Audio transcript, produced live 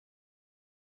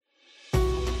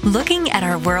Looking at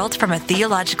our world from a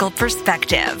theological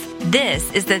perspective.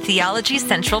 This is the Theology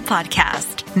Central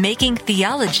Podcast, making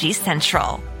theology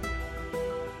central.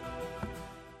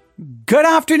 Good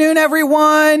afternoon,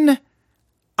 everyone.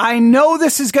 I know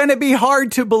this is going to be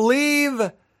hard to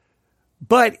believe,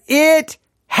 but it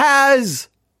has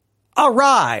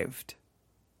arrived.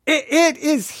 It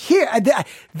is here.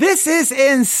 This is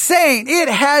insane. It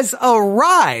has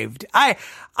arrived.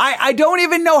 I don't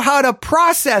even know how to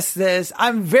process this.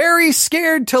 I'm very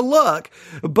scared to look,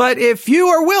 but if you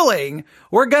are willing,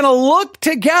 we're going to look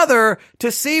together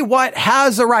to see what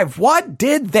has arrived. What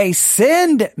did they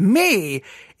send me?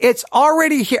 It's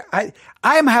already here.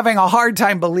 I'm having a hard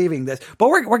time believing this, but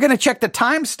we're going to check the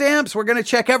timestamps. We're going to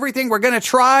check everything. We're going to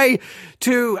try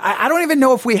to, I don't even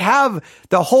know if we have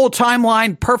the whole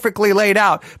timeline perfectly laid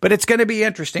out, but it's going to be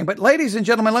interesting. But ladies and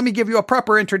gentlemen, let me give you a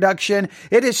proper introduction.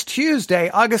 It is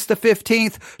Tuesday, August the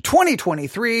 15th,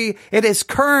 2023. It is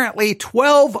currently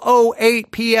 12:08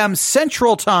 p.m.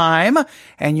 Central Time.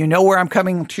 And you know where I'm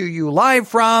coming to you live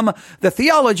from, the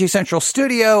Theology Central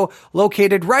studio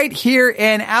located right here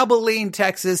in Abilene,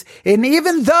 Texas. And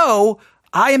even though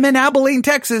I am in Abilene,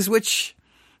 Texas, which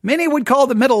many would call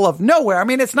the middle of nowhere. I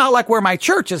mean, it's not like where my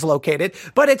church is located,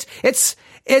 but it's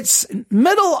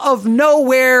middle of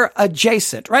nowhere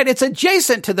adjacent, right? It's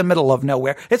adjacent to the middle of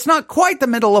nowhere. It's not quite the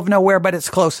middle of nowhere, but it's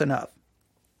close enough.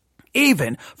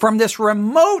 Even from this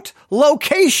remote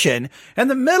location in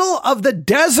the middle of the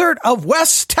desert of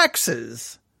West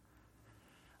Texas,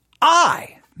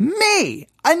 a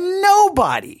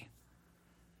nobody,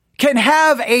 can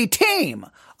have a team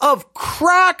of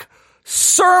crack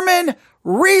sermon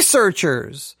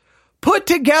researchers put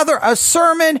together a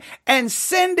sermon and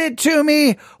send it to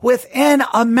me within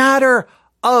a matter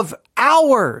of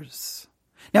hours.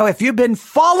 Now, if you've been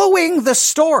following the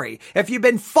story, if you've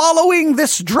been following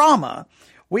this drama,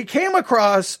 we came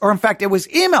across, or in fact, it was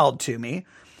emailed to me,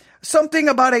 something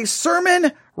about a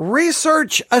sermon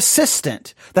research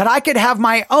assistant, that I could have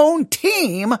my own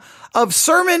team of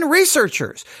sermon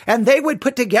researchers, and they would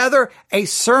put together a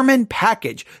sermon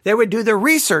package. They would do the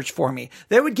research for me.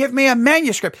 They would give me a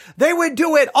manuscript. They would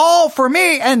do it all for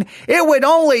me, and it would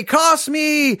only cost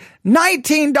me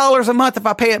 $19 a month if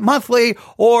I pay it monthly,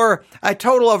 or a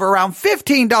total of around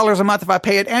 $15 a month if I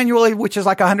pay it annually, which is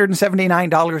like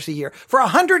 $179 a year. For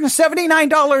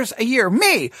 $179 a year,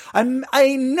 me,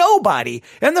 a nobody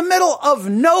in the middle of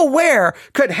nowhere,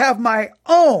 could have my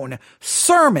own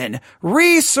sermon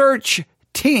research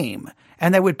team,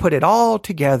 and they would put it all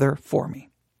together for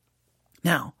me.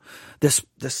 Now, this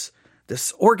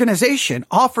organization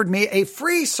offered me a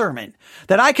free sermon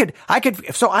that I could,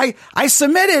 so I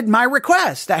submitted my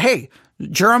request that, hey,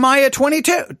 Jeremiah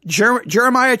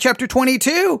chapter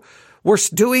 22, we're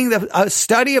doing a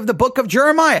study of the book of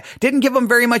Jeremiah. Didn't give them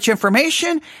very much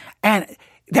information, and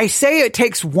they say it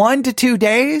takes 1 to 2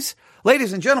 days.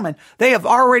 Ladies and gentlemen, they have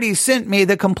already sent me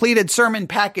the completed sermon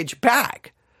package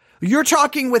back. You're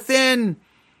talking within,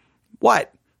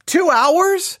 2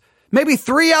 hours? Maybe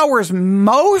 3 hours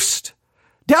most?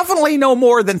 Definitely no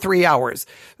more than 3 hours.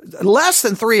 Less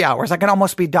than 3 hours. I can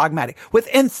almost be dogmatic.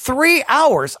 Within 3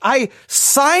 hours, I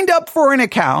signed up for an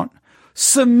account,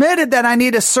 submitted that I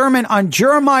need a sermon on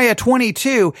Jeremiah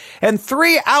 22, and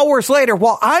 3 hours later,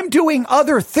 while I'm doing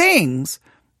other things,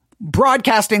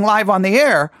 broadcasting live on the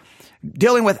air,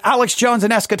 dealing with Alex Jones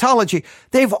and eschatology,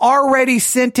 they've already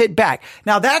sent it back.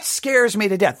 Now that scares me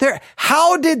to death.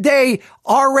 How did they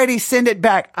already send it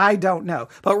back? I don't know.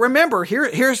 But remember,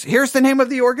 here's the name of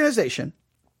the organization.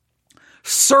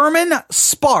 Sermon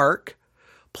Spark.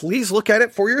 Please look at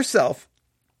it for yourself.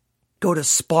 Go to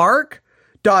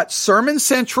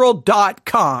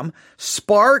spark.sermoncentral.com,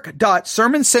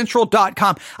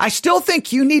 spark.sermoncentral.com. I still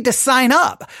think you need to sign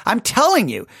up. I'm telling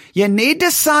you, you need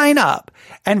to sign up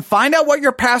and find out what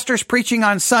your pastor's preaching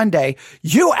on Sunday.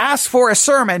 You ask for a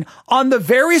sermon on the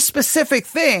very specific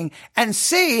thing and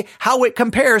see how it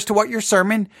compares to what your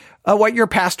sermon, what your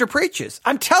pastor preaches.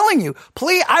 I'm telling you,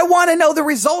 please, I want to know the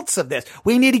results of this.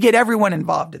 We need to get everyone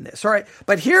involved in this. All right.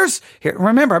 But here,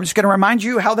 remember, I'm just going to remind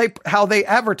you how they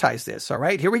advertise this. All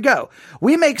right. Here we go.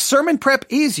 We make sermon prep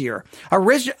easier.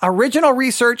 Original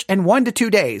research in 1 to 2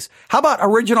 days. How about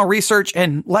original research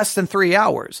in less than 3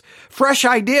 hours? Fresh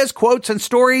ideas, quotes, and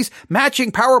stories,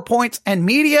 matching PowerPoints and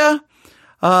media.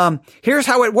 Here's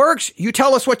how it works. You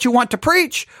tell us what you want to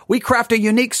preach. We craft a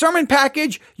unique sermon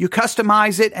package. You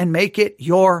customize it and make it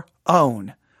your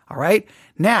own. All right.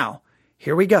 Now,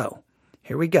 here we go.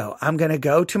 I'm going to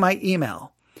go to my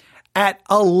email at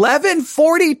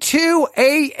 11:42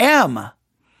 a.m.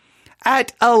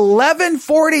 at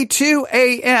 11:42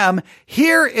 a.m.,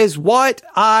 here's what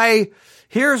I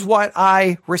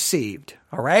received.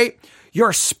 All right.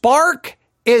 Your spark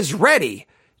is ready.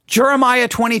 Jeremiah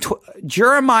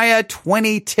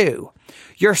 22.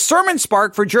 Your sermon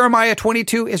spark for Jeremiah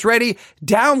 22 is ready.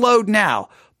 Download now.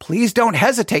 Please don't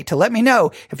hesitate to let me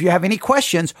know if you have any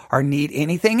questions or need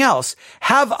anything else.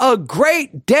 Have a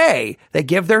great day. They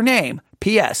give their name.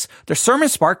 P.S. The Sermon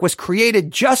Spark was created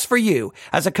just for you.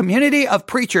 As a community of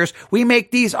preachers, we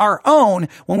make these our own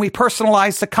when we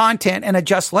personalize the content and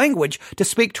adjust language to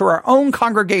speak to our own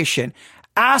congregation.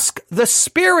 Ask the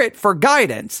Spirit for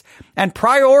guidance and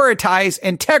prioritize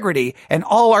integrity in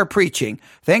all our preaching.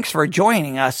 Thanks for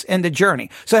joining us in the journey.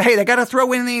 So, hey, they got to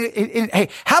throw in hey,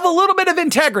 have a little bit of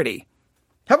integrity.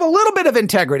 Have a little bit of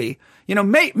integrity. You know,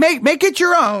 make it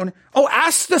your own. Oh,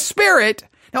 ask the Spirit.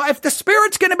 Now, if the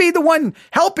Spirit's going to be the one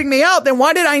helping me out, then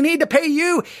why did I need to pay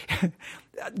you?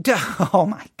 Oh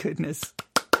my goodness.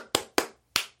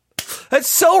 That's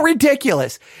so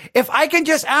ridiculous. If I can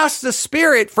just ask the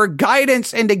Spirit for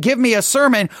guidance and to give me a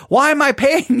sermon, why am I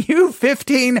paying you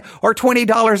 $15 or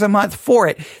 $20 a month for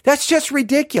it? That's just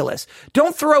ridiculous.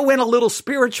 Don't throw in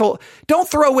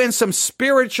some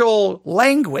spiritual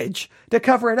language to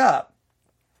cover it up.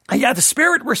 Yeah, the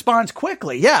Spirit responds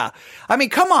quickly. Yeah. I mean,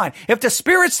 come on. If the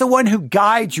Spirit's the one who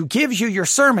guides you, gives you your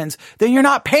sermons, then you're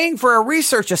not paying for a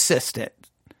research assistant.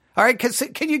 All right.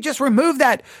 Can you just remove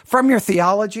that from your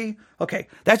theology? Okay.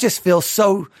 That just feels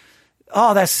so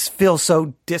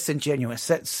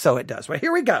disingenuous. So it does. Right.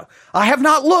 Here we go. I have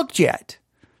not looked yet.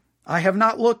 We're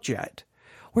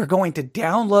going to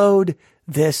download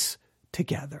this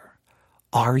together.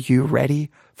 Are you ready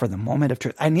for the moment of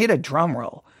truth? I need a drum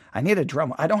roll. I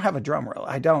don't have a drum roll.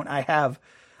 I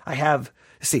have,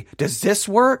 see, does this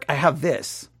work? I have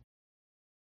this.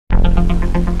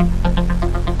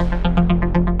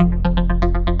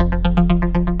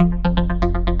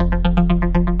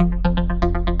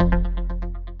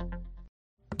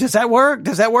 Does that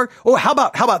work? Oh, how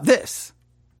about this?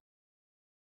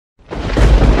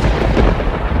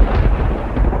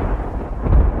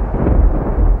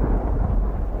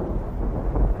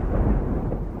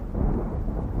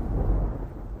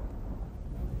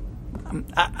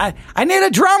 I need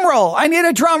a drum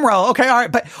roll. Okay. All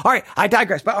right. I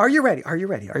digress. But are you ready? Are you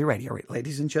ready?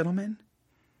 Ladies and gentlemen,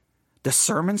 the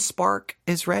Sermon Spark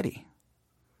is ready.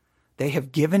 They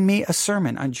have given me a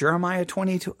sermon on Jeremiah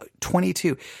 22.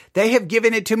 They have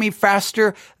given it to me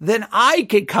faster than I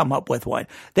could come up with one.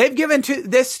 They've given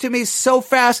this to me so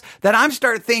fast that I'm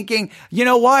start thinking, you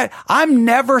know what? I'm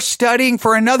never studying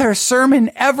for another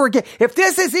sermon ever again. If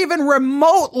this is even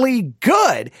remotely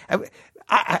good,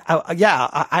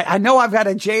 I know I've got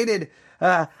a jaded,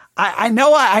 I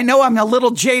know I'm a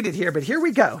little jaded here, but here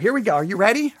we go. Are you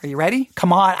ready?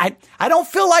 Come on. I don't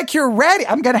feel like you're ready.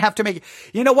 I'm going to have to make it.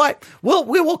 You know what?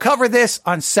 We will cover this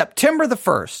on September the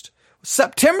 1st.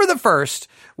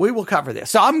 We will cover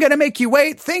this. So I'm going to make you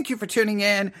wait. Thank you for tuning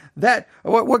in. That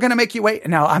we're going to make you wait.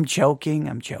 No, I'm joking.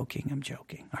 Are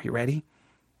you ready?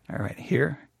 All right.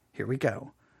 Here we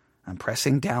go. I'm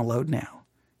pressing download now.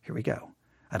 Here we go.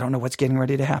 I don't know what's getting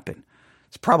ready to happen.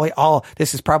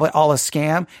 This is probably all a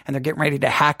scam, and they're getting ready to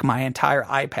hack my entire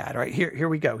iPad. All right, here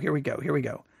we go.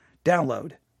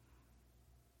 Download.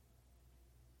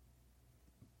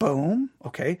 Boom.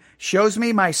 Okay. Shows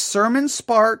me my Sermon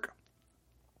Spark.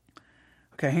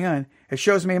 Okay, hang on. It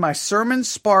shows me my Sermon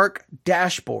Spark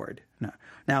dashboard.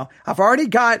 Now I've already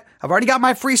got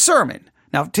my free sermon.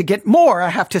 Now, to get more, I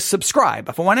have to subscribe.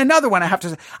 If I want another one,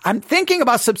 I'm thinking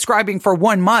about subscribing for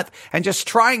 1 month and just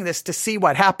trying this to see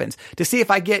what happens, to see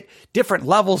if I get different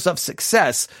levels of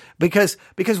success, because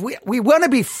we want to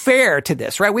be fair to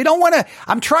this, right? We don't want to,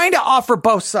 I'm trying to offer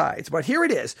both sides, but here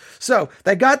it is. So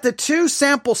they got the 2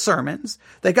 sample sermons.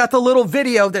 They got the little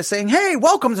video that's saying, hey,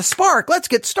 welcome to Spark. Let's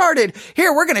get started.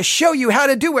 Here, we're going to show you how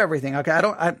to do everything. Okay.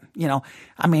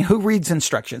 Who reads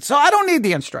instructions? So I don't need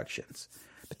the instructions.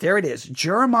 But there it is,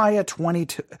 Jeremiah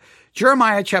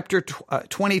chapter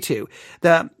 22.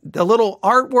 The little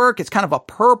artwork, it's kind of a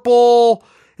purple.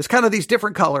 It's kind of these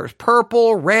different colors,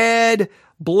 purple, red,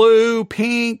 blue,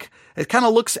 pink. It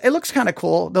looks kind of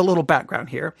cool, the little background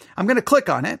here. I'm going to click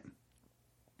on it.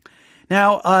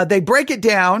 Now, they break it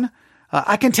down.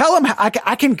 I can tell them,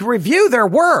 I can review their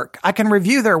work.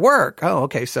 Oh,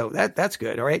 okay. So that's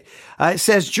good. All right. It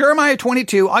says Jeremiah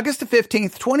 22, August the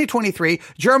 15th, 2023,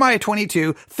 Jeremiah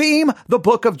 22, theme, the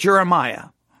book of Jeremiah.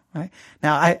 All right.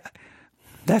 Now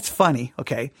that's funny.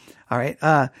 Okay. All right.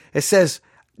 It says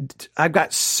I've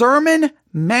got sermon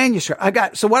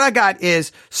manuscript. So what I got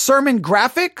is sermon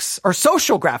graphics or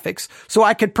social graphics. So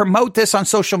I could promote this on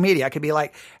social media. I could be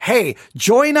like, hey,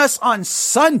 join us on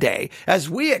Sunday as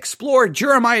we explore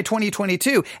Jeremiah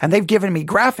 2022. And they've given me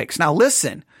graphics. Now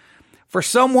listen, for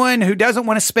someone who doesn't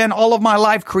want to spend all of my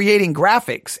life creating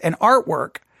graphics and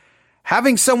artwork,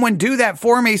 having someone do that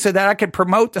for me so that I could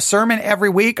promote the sermon every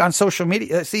week on social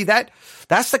media. See,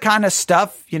 that's the kind of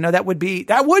stuff, that would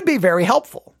be very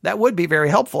helpful. That would be very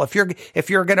helpful if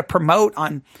you're going to promote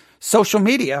on social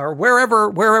media or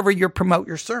wherever you promote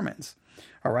your sermons.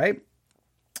 All right.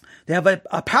 They have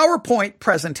a PowerPoint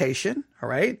presentation. All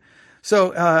right.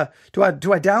 So, do I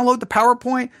download the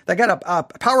PowerPoint? They got a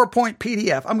PowerPoint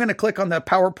PDF. I'm going to click on the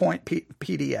PowerPoint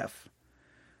PDF.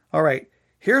 All right.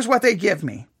 Here's what they give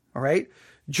me. All right.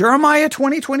 Jeremiah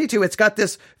 2022. It's got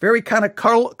this very kind of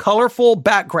colorful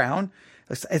background.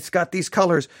 It's got these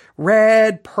colors,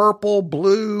 red, purple,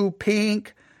 blue,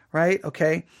 pink, right?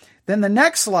 Okay. Then the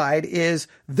next slide is,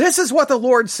 this is what the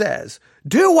Lord says.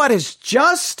 Do what is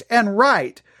just and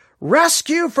right.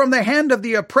 Rescue from the hand of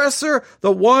the oppressor,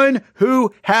 the one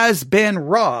who has been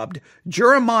robbed.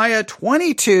 Jeremiah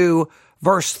 22,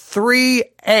 verse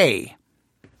 3a.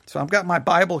 So I've got my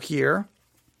Bible here.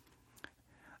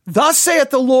 Thus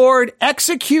saith the Lord,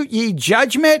 execute ye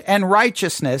judgment and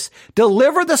righteousness,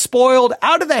 deliver the spoiled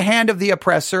out of the hand of the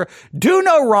oppressor, do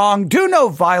no wrong, do no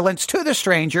violence to the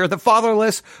stranger, the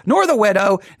fatherless, nor the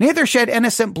widow, neither shed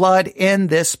innocent blood in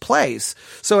this place.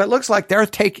 So it looks like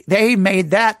they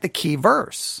made that the key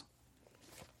verse.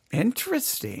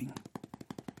 Interesting.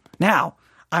 Now,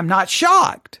 I'm not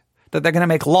shocked that they're going to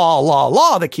make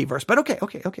law the key verse, but okay.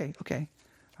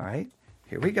 All right,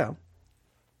 here we go.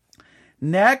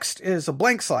 Next is a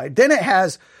blank slide. Then it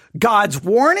has God's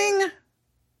warning,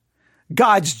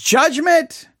 God's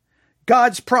judgment,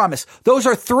 God's promise. Those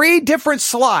are 3 different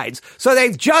slides. So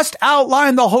they've just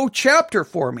outlined the whole chapter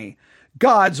for me.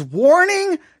 God's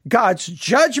warning, God's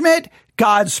judgment,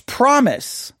 God's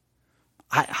promise.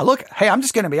 Hey, I'm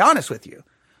just going to be honest with you.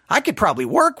 I could probably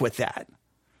work with that.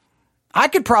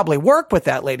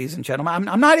 Ladies and gentlemen.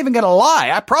 I'm not even going to lie.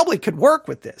 I probably could work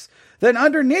with this. Then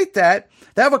underneath that,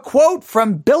 they have a quote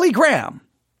from Billy Graham.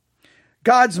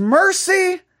 God's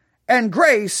mercy and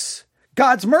grace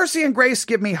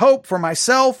give me hope for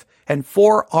myself and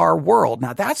for our world.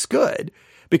 Now that's good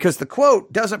because the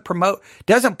quote doesn't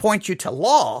point you to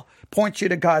law, points you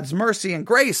to God's mercy and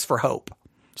grace for hope.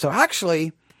 So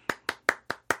actually,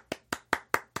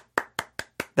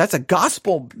 that's a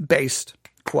gospel-based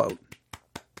quote.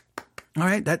 All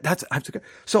right, that's good.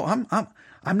 So I'm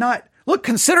not. Look,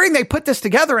 considering they put this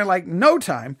together in like no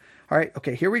time. All right.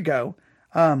 Okay, here we go.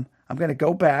 I'm going to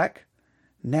go back.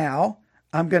 Now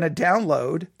I'm going to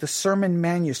download the sermon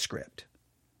manuscript.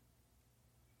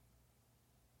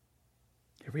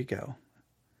 Here we go.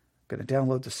 I'm going to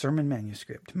download the sermon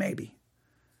manuscript. Maybe.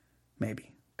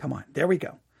 Come on. There we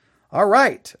go. All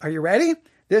right. Are you ready?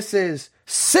 This is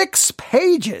 6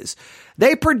 pages.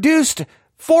 They produced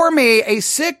for me a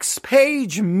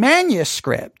 6-page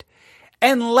manuscript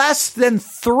in less than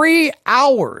 3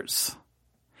 hours.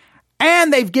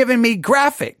 And they've given me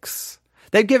graphics.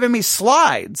 They've given me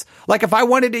slides. Like if I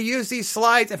wanted to use these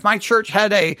slides, if my church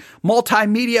had a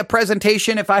multimedia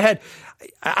presentation,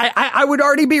 I would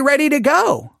already be ready to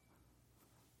go.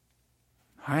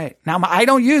 All right. Now I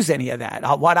don't use any of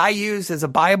that. What I use is a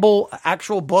Bible,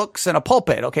 actual books, and a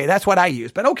pulpit. Okay. That's what I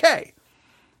use. But okay.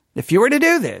 If you were to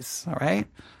do this, all right,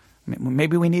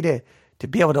 maybe we need to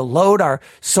be able to load our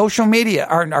social media,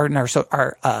 our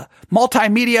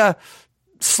multimedia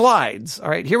slides. All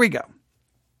right, here we go.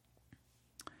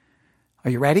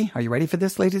 Are you ready? Are you ready for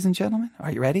this, ladies and gentlemen?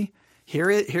 Are you ready?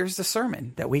 Here's the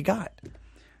sermon that we got.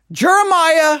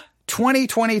 Jeremiah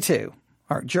 2022.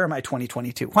 Or Jeremiah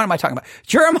 2022. What am I talking about?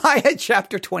 Jeremiah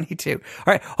chapter 22.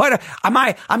 All right.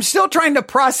 I'm still trying to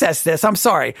process this. I'm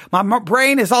sorry. My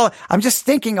brain is I'm just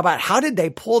thinking about how did they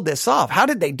pull this off? How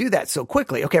did they do that so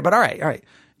quickly? Okay, but all right.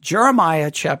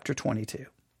 Jeremiah chapter 22.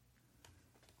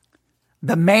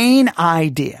 The main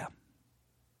idea.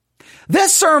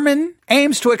 This sermon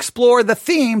aims to explore the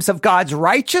themes of God's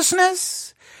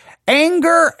righteousness,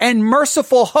 anger, and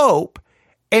merciful hope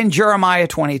in Jeremiah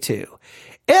 22.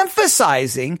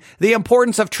 Emphasizing the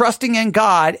importance of trusting in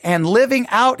God and living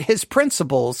out his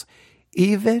principles,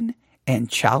 even in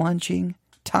challenging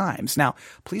times. Now,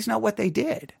 please note what they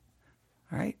did.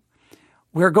 All right.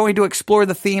 We're going to explore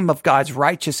the theme of God's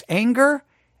righteous anger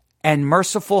and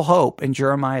merciful hope in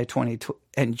Jeremiah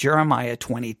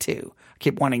 22. I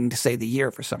keep wanting to say the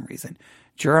year for some reason.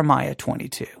 Jeremiah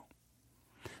 22.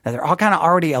 Now, they're all kind of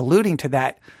already alluding to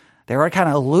that they were kind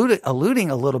of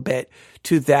alluding a little bit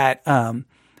to that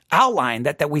outline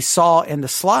that we saw in the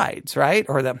slides, right?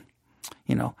 Or the,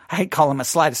 I hate calling them a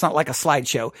slide. It's not like a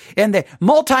slideshow. In the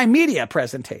multimedia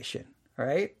presentation,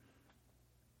 right?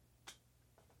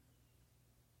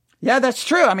 Yeah, that's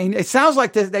true. I mean, it sounds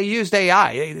like they used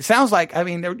AI. It sounds like,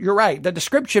 you're right. The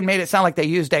description made it sound like they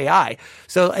used AI.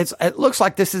 So it looks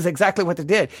like this is exactly what they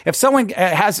did. If someone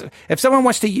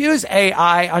wants to use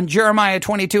AI on Jeremiah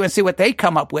 22 and see what they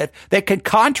come up with, they could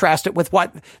contrast it with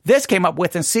what this came up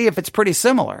with and see if it's pretty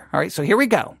similar. All right. So here we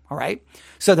go. All right.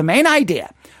 So the main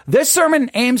idea, this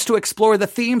sermon aims to explore the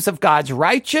themes of God's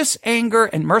righteous anger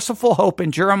and merciful hope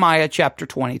in Jeremiah chapter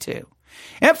 22.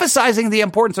 Emphasizing the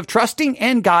importance of trusting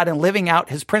in God and living out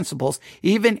his principles,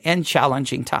 even in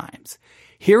challenging times.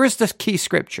 Here is the key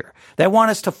scripture. They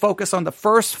want us to focus on the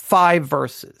first 5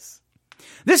 verses.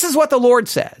 This is what the Lord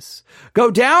says. Go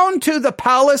down to the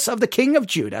palace of the king of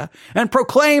Judah and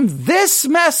proclaim this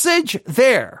message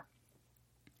there.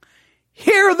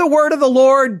 Hear the word of the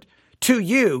Lord to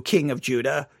you, king of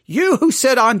Judah, you who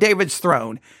sit on David's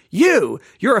throne, you,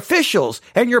 your officials,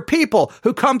 and your people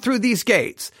who come through these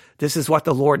gates. This is what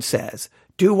the Lord says.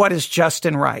 Do what is just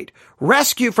and right.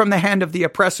 Rescue from the hand of the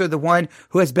oppressor the one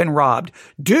who has been robbed.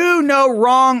 Do no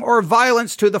wrong or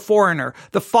violence to the foreigner,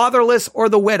 the fatherless, or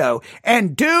the widow,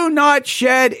 and do not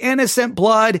shed innocent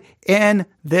blood in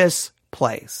this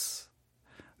place.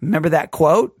 Remember that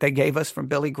quote they gave us from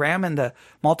Billy Graham in the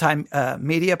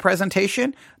multimedia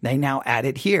presentation? They now add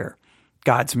it here.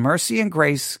 God's mercy and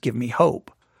grace give me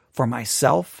hope for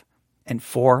myself and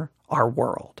for our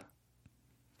world.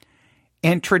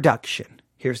 Introduction.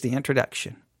 Here's the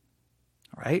introduction.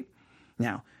 All right.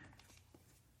 Now,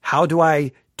 how do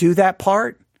I do that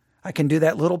part? I can do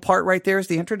that little part right there as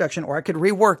the introduction, or I could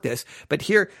rework this. But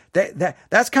here,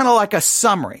 that's kind of like a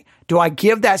summary. Do I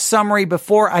give that summary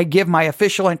before I give my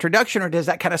official introduction, or does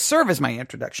that kind of serve as my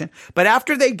introduction? But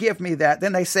after they give me that,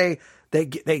 then they say,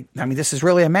 this is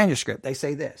really a manuscript. They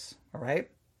say this. All right.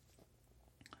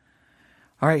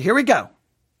 All right, here we go.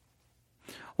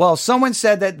 Well, someone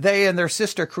said that they and their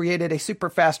sister created a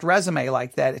super fast resume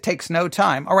like that. It takes no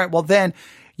time. All right, well then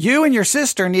you and your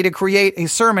sister need to create a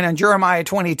sermon on Jeremiah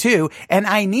 22, and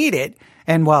I need it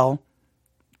in, 2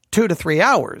 to 3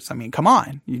 hours. I mean, come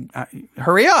on,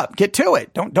 hurry up, get to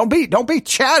it. Don't be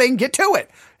chatting, get to it.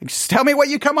 Just tell me what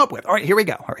you come up with. All right, here we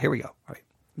go. All right,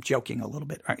 I'm joking a little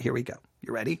bit. All right, here we go.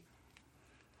 You ready?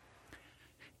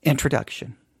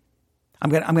 Introduction.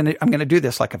 I'm gonna do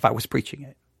this like if I was preaching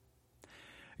it.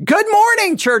 Good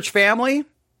morning, church family.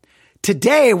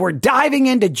 Today we're diving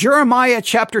into Jeremiah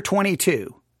chapter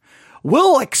 22.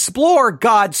 We'll explore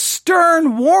God's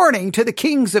stern warning to the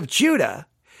kings of Judah,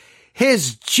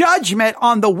 his judgment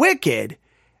on the wicked,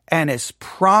 and his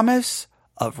promise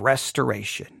of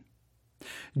restoration.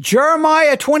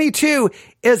 Jeremiah 22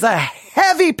 is a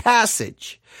heavy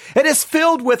passage. It is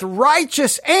filled with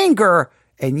righteous anger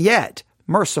and yet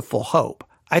merciful hope.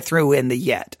 I threw in the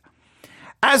yet.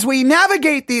 As we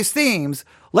navigate these themes,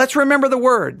 let's remember the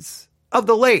words of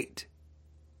the late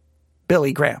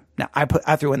Billy Graham. Now,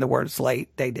 I threw in the words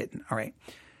late. They didn't. All right.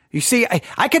 You see,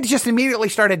 I could just immediately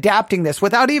start adapting this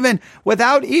without even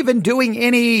doing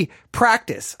any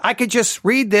practice. I could just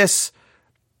read this.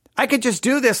 I could just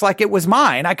do this like it was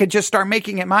mine. I could just start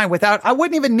making it mine I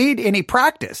wouldn't even need any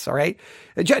practice. All right.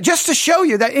 Just to show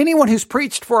you that anyone who's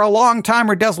preached for a long time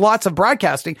or does lots of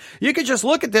broadcasting, you could just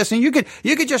look at this and you could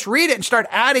just read it and start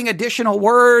adding additional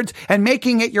words and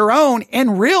making it your own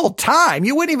in real time.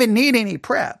 You wouldn't even need any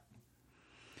prep.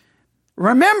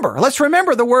 Let's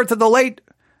remember the words of the late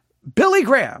Billy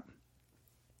Graham.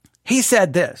 He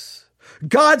said this: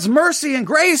 God's mercy and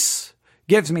grace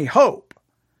gives me hope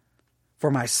for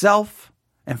myself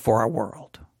and for our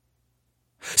world.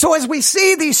 So as we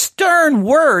see these stern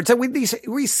words and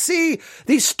we see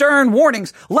these stern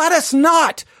warnings, let us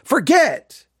not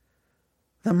forget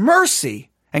the mercy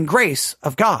and grace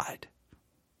of God.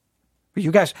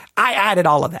 You guys, I added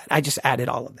all of that. I added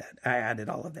all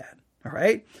of that. All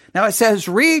right. Now it says,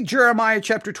 read Jeremiah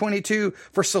chapter 22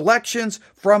 for selections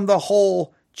from the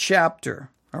whole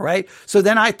chapter. All right. So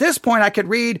then at this point, I could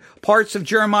read parts of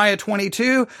Jeremiah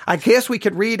 22. I guess we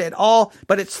could read it all,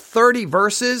 but it's 30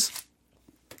 verses.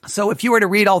 So if you were to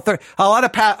read all 30, a lot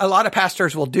of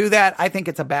pastors will do that. I think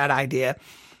it's a bad idea.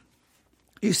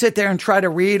 You sit there and try to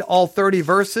read all 30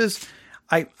 verses.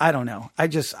 I don't know. I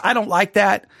don't like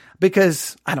that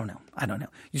because I don't know.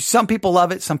 Some people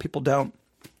love it. Some people don't.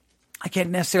 I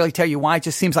can't necessarily tell you why. It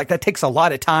just seems like that takes a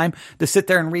lot of time to sit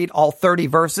there and read all 30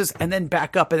 verses and then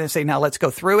back up and then say, now let's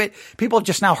go through it. People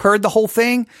just now heard the whole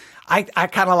thing. I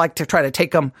kind of like to try to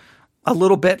take them a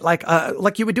little bit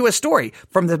like you would do a story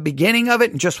from the beginning of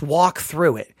it and just walk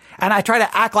through it. And I try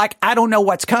to act like I don't know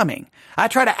what's coming. I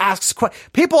try to ask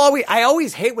I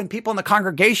always hate when people in the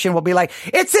congregation will be like,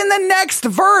 it's in the next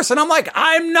verse. And I'm like,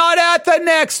 I'm not at the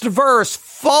next verse.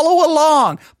 Follow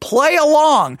along, play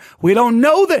along. We don't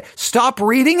know that. Stop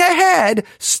reading ahead.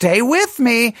 Stay with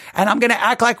me. And I'm going to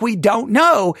act like we don't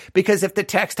know, because if the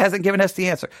text hasn't given us the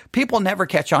answer, people never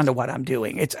catch on to what I'm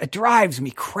doing. It drives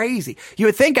me crazy. You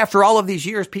would think after all of these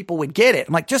years, people would get it.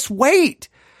 I'm like, just wait.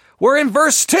 We're in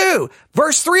verse 2.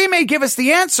 Verse 3 may give us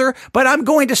the answer, but I'm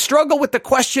going to struggle with the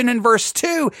question in verse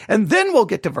 2, and then we'll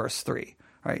get to verse 3.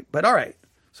 All right. But all right.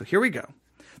 So here we go.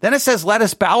 Then it says, let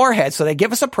us bow our heads. So they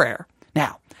give us a prayer.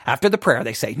 Now, after the prayer,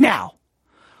 they say, now,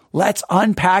 let's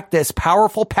unpack this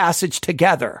powerful passage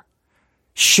together.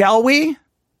 Shall we?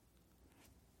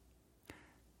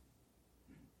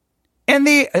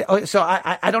 So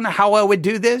I don't know how I would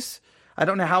do this.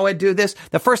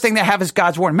 The first thing they have is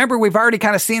God's word. Remember, we've already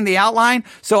kind of seen the outline.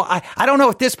 So I don't know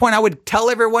at this point, I would tell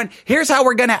everyone, here's how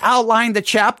we're going to outline the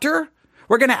chapter.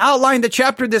 We're going to outline the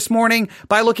chapter this morning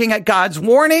by looking at God's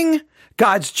warning,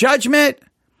 God's judgment,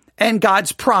 and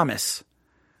God's promise.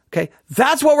 Okay.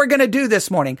 That's what we're going to do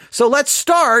this morning. So let's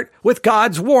start with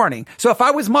God's warning. So if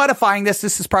I was modifying this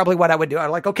is probably what I would do. I'm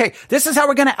like, okay, this is how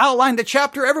we're going to outline the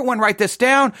chapter. Everyone write this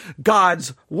down.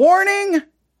 God's warning,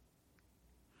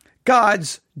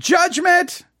 God's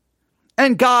judgment,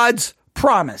 and God's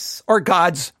promise, or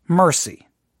God's mercy.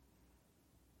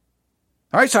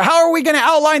 All right, so how are we going to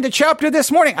outline the chapter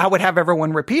this morning? I would have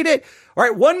everyone repeat it. All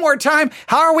right, one more time.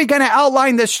 How are we going to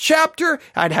outline this chapter?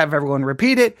 I'd have everyone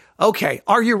repeat it. Okay,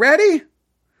 are you ready?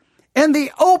 In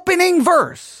the opening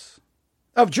verse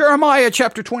of Jeremiah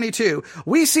chapter 22,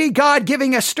 we see God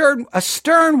giving a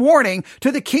stern warning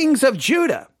to the kings of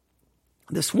Judah.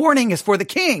 This warning is for the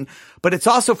king, but it's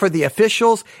also for the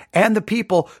officials and the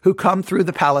people who come through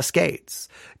the palace gates.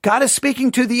 God is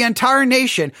speaking to the entire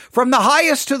nation, from the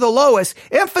highest to the lowest,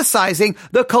 emphasizing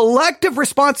the collective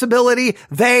responsibility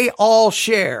they all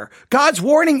share. God's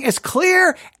warning is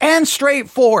clear and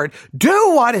straightforward.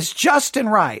 Do what is just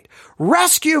and right.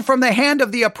 Rescue from the hand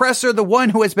of the oppressor the one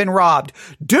who has been robbed.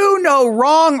 Do no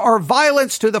wrong or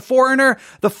violence to the foreigner,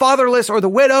 the fatherless, or the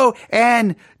widow,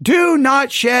 and do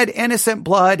not shed innocent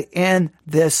blood in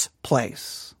this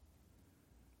place.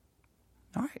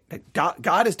 All right.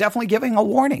 God is definitely giving a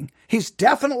warning. He's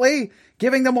definitely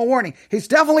giving them a warning. He's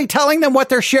definitely telling them what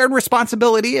their shared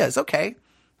responsibility is. Okay.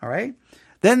 All right.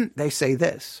 Then they say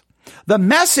this. The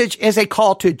message is a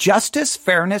call to justice,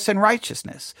 fairness, and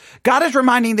righteousness. God is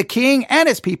reminding the king and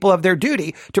his people of their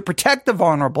duty to protect the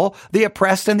vulnerable, the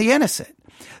oppressed, and the innocent.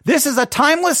 This is a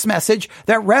timeless message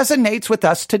that resonates with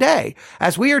us today,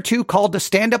 as we are too called to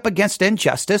stand up against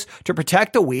injustice, to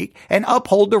protect the weak, and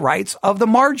uphold the rights of the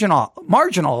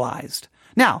marginalized.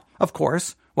 Now, of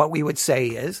course, what we would say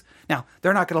is, now,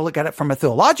 they're not going to look at it from a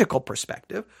theological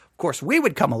perspective. Of course, we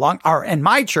would come along, or in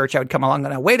my church, I would come along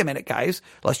and go, wait a minute, guys,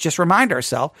 let's just remind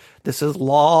ourselves, this is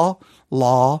law.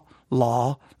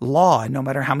 And no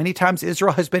matter how many times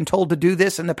Israel has been told to do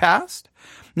this in the past,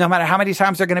 no matter how many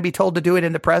times they're going to be told to do it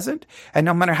in the present, and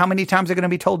no matter how many times they're going to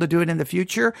be told to do it in the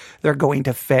future, they're going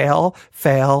to fail.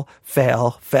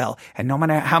 And no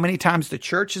matter how many times the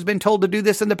church has been told to do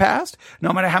this in the past,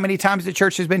 no matter how many times the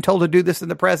church has been told to do this in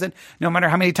the present, no matter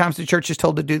how many times the church is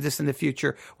told to do this in the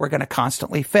future, we're going to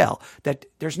constantly fail. That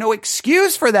there's no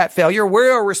excuse for that failure.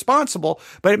 We're responsible,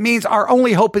 but it means our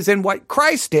only hope is in what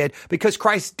Christ did, because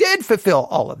Christ did fulfill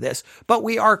all of this, but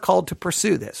we are called to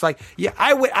pursue this.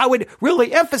 I would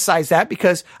really emphasize that,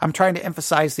 because I'm trying to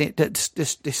emphasize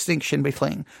this distinction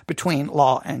between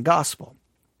law and gospel.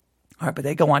 All right, but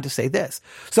they go on to say this.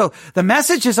 So the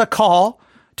message is a call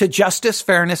to justice,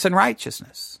 fairness, and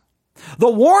righteousness. The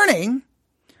warning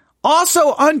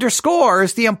also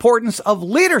underscores the importance of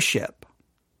leadership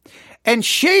and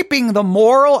shaping the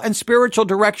moral and spiritual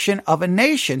direction of a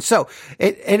nation. So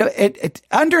it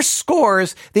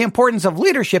underscores the importance of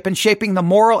leadership and shaping the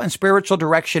moral and spiritual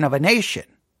direction of a nation.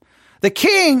 The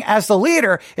king, as the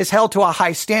leader, is held to a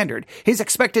high standard. He's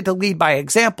expected to lead by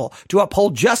example, to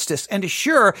uphold justice, and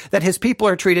assure that his people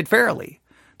are treated fairly.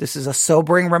 This is a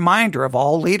sobering reminder of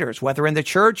all leaders, whether in the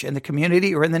church, in the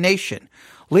community, or in the nation.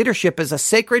 Leadership is a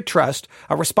sacred trust,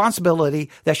 a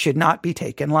responsibility that should not be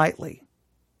taken lightly.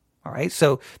 All right,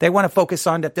 so they want to focus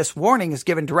on that this warning is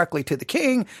given directly to the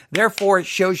king. Therefore, it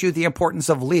shows you the importance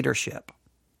of leadership.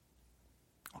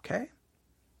 Okay?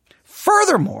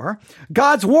 Furthermore,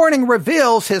 God's warning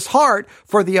reveals his heart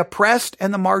for the oppressed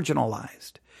and the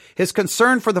marginalized. His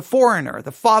concern for the foreigner,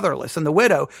 the fatherless, and the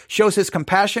widow shows his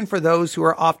compassion for those who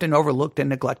are often overlooked and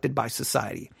neglected by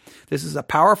society. This is a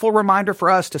powerful reminder for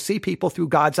us to see people through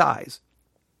God's eyes,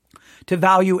 to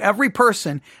value every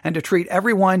person and to treat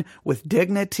everyone with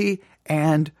dignity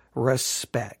and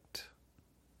respect.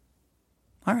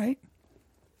 All right.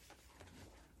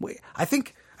 I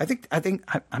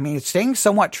mean, it's staying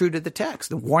somewhat true to the text.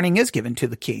 The warning is given to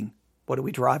the king. What do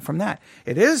we derive from that?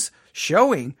 It is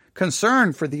showing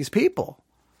concern for these people.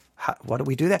 What do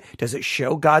we do that? Does it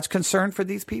show God's concern for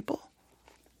these people?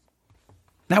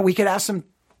 Now we could ask some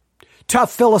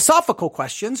tough philosophical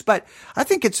questions, but I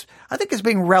think it's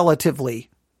being relatively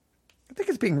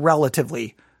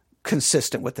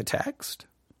consistent with the text.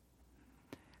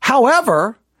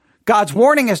 However, God's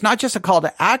warning is not just a call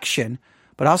to action,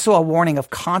 but also a warning of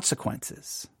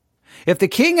consequences. If the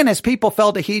king and his people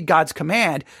fail to heed God's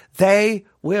command, they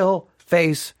will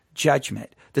face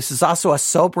judgment. This is also a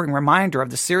sobering reminder of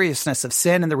the seriousness of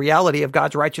sin and the reality of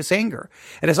God's righteous anger.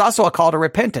 It is also a call to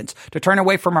repentance, to turn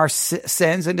away from our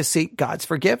sins and to seek God's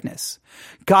forgiveness.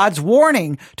 God's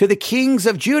warning to the kings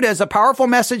of Judah is a powerful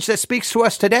message that speaks to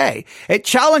us today. It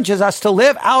challenges us to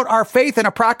live out our faith in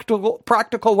a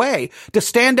practical way, to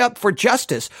stand up for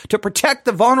justice, to protect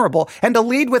the vulnerable, and to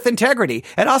lead with integrity.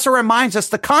 It also reminds us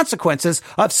the consequences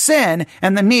of sin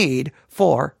and the need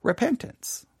for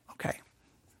repentance.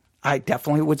 I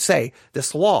definitely would say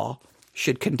this law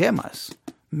should condemn us,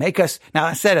 make us. Now,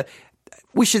 I said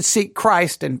we should seek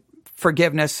Christ and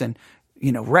forgiveness and,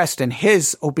 rest in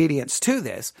his obedience to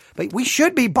this. But we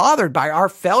should be bothered by our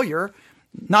failure,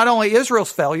 not only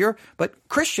Israel's failure, but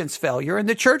Christians' failure and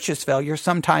the church's failure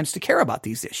sometimes to care about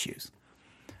these issues.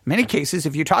 In many cases,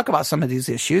 if you talk about some of these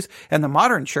issues in the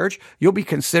modern church, you'll be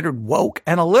considered woke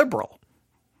and a liberal.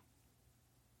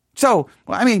 So,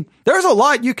 there's a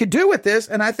lot you could do with this,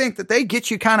 and I think that they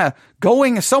get you kind of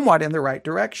going somewhat in the right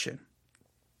direction.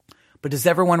 But does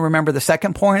everyone remember the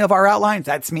second point of our outline?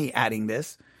 That's me adding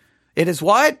this. It is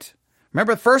what?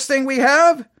 Remember the first thing we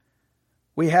have?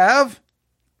 We have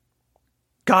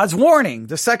God's warning.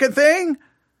 The second thing,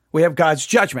 we have God's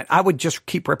judgment. I would just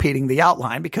keep repeating the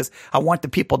outline because I want the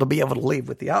people to be able to leave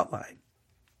with the outline.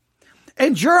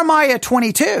 In Jeremiah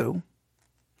 22,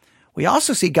 we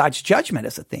also see God's judgment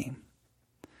as a theme.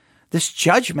 This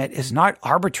judgment is not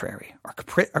arbitrary or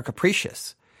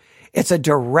capricious. It's a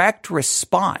direct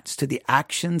response to the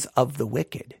actions of the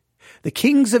wicked. The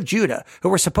kings of Judah, who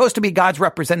were supposed to be God's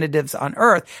representatives on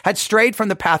earth, had strayed from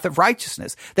the path of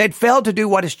righteousness. They had failed to do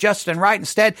what is just and right.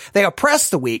 Instead, they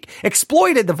oppressed the weak,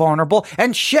 exploited the vulnerable,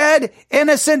 and shed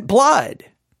innocent blood.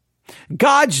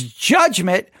 God's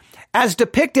judgment, as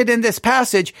depicted in this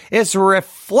passage, is a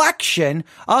reflection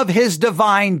of his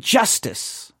divine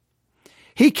justice.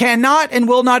 He cannot and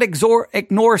will not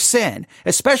ignore sin,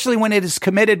 especially when it is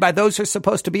committed by those who are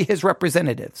supposed to be his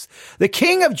representatives. The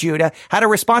king of Judah had a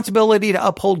responsibility to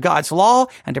uphold God's law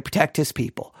and to protect his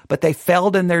people, but they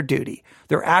failed in their duty.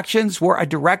 Their actions were a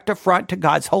direct affront to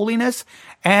God's holiness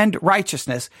and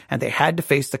righteousness, and they had to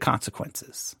face the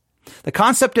consequences. The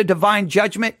concept of divine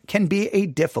judgment can be a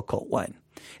difficult one.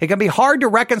 It can be hard to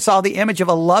reconcile the image of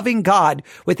a loving God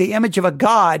with the image of a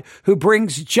God who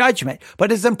brings judgment.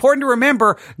 But it's important to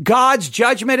remember God's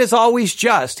judgment is always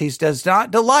just. He does not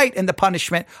delight in the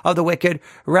punishment of the wicked.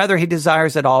 Rather, he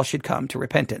desires that all should come to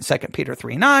repentance. 2 Peter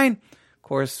 3:9. Of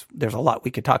course, there's a lot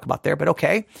we could talk about there, but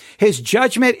okay. His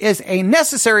judgment is a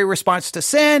necessary response to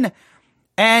sin,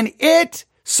 and it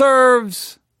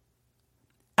serves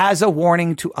as a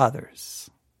warning to others.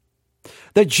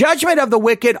 The judgment of the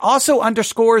wicked also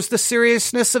underscores the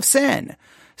seriousness of sin.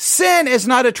 Sin is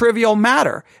not a trivial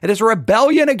matter. It is a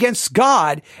rebellion against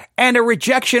God and a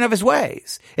rejection of his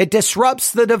ways. It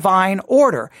disrupts the divine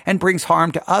order and brings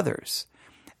harm to others.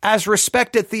 As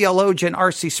respected theologian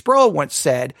R.C. Sproul once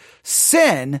said,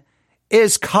 sin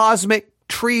is cosmic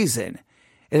treason.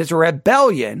 It is a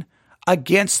rebellion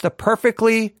against the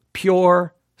perfectly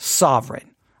pure sovereign.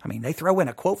 They throw in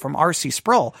a quote from R.C.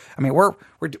 Sproul.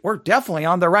 We're definitely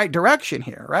on the right direction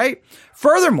here, right?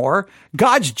 Furthermore,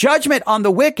 God's judgment on the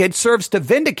wicked serves to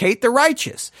vindicate the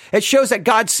righteous. It shows that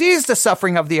God sees the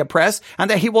suffering of the oppressed and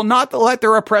that he will not let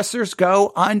their oppressors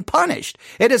go unpunished.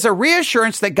 It is a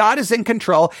reassurance that God is in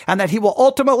control and that he will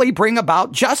ultimately bring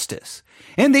about justice.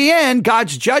 In the end,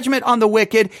 God's judgment on the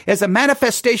wicked is a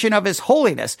manifestation of his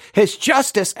holiness, his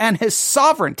justice, and his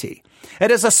sovereignty. It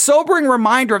is a sobering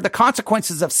reminder of the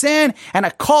consequences of sin and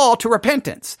a call to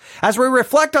repentance. As we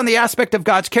reflect on the aspect of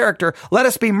God's character, let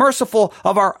us be mindful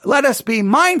of our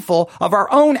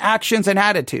own actions and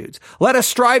attitudes. Let us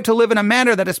strive to live in a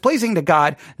manner that is pleasing to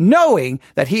God, knowing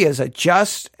that he is a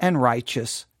just and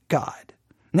righteous God.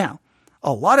 Now,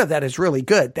 a lot of that is really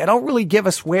good. They don't really give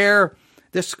us where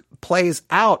this plays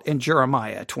out in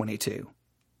Jeremiah 22.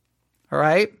 All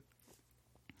right.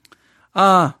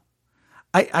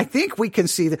 I think we can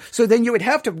see that. So then you would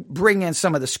have to bring in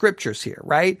some of the scriptures here,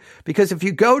 right? Because if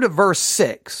you go to verse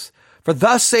 6, for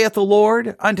thus saith the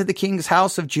Lord unto the king's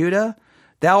house of Judah,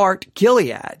 thou art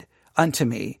Gilead unto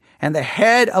me, and the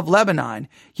head of Lebanon.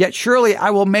 Yet surely I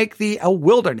will make thee a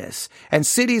wilderness, and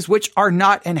cities which are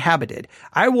not inhabited.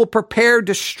 I will prepare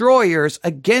destroyers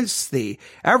against thee,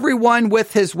 every one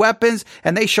with his weapons,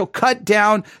 and they shall cut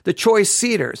down the choice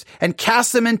cedars, and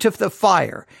cast them into the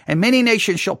fire. And many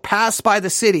nations shall pass by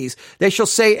the cities. They shall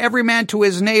say every man to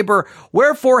his neighbor,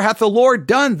 wherefore hath the Lord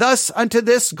done thus unto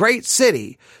this great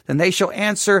city? Then they shall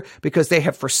answer, because they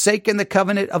have forsaken the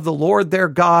covenant of the Lord their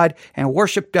God, and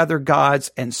worshipped other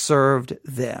gods, and served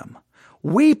them.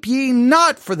 Weep ye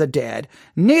not for the dead,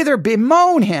 neither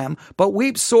bemoan him, but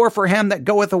weep sore for him that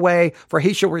goeth away, for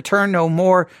he shall return no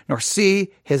more, nor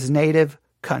see his native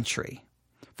country.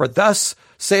 For thus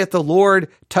saith the Lord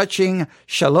touching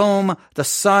Shallum, the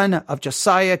son of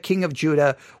Josiah, king of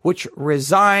Judah, which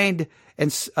resigned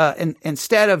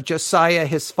instead of Josiah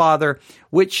his father,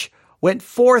 which went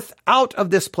forth out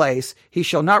of this place, he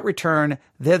shall not return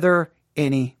thither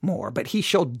any more, but he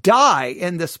shall die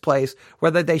in this place,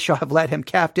 whether they shall have led him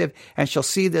captive, and shall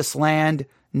see this land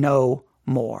no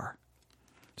more.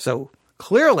 So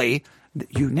clearly,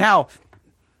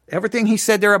 everything he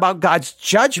said there about God's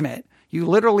judgment, you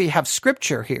literally have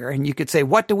scripture here, and you could say,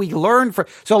 what do we learn from?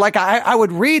 So like I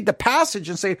would read the passage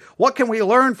and say, what can we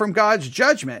learn from God's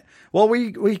judgment? Well,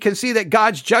 we can see that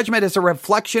God's judgment is a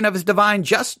reflection of his divine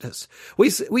justice. We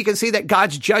can see that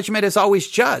God's judgment is always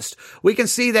just. We can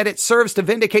see that it serves to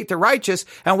vindicate the righteous,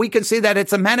 and we can see that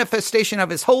it's a manifestation of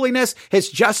his holiness, his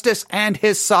justice, and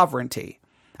his sovereignty.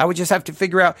 I would just have to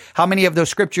figure out how many of those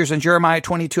scriptures in Jeremiah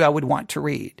 22 I would want to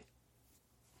read.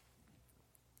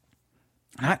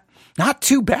 Not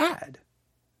too bad.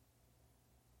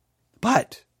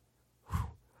 But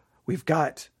we've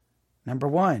got, number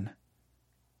one,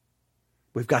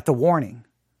 we've got the warning.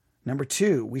 Number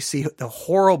two, we see the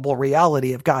horrible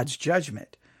reality of God's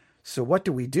judgment. So what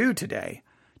do we do today?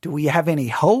 Do we have any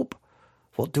hope?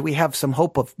 Well, do we have some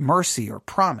hope of mercy or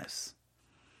promise?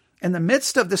 In the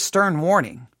midst of the stern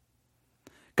warning,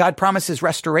 God promises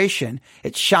restoration.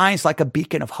 It shines like a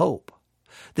beacon of hope.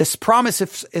 This promise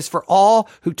is for all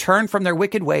who turn from their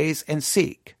wicked ways and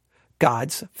seek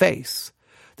God's face.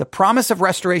 The promise of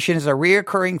restoration is a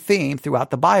reoccurring theme throughout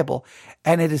the Bible,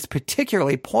 and it is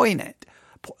particularly poignant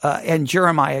in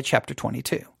Jeremiah chapter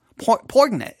 22.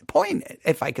 Poignant,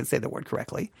 if I can say the word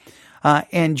correctly,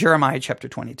 in Jeremiah chapter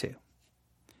 22.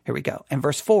 Here we go. In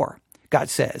verse 4, God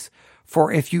says,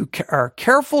 for if you are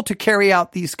careful to carry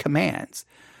out these commands,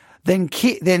 then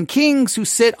kings who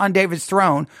sit on David's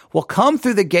throne will come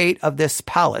through the gate of this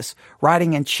palace,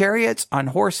 riding in chariots on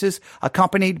horses,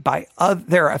 accompanied by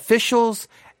their officials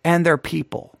and their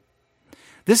people.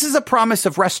 This is a promise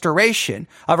of restoration,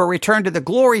 of a return to the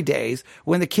glory days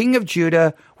when the king of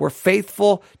Judah were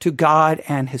faithful to God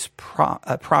and his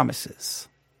promises.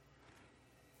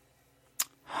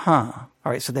 All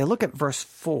right, so they look at verse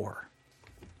 4.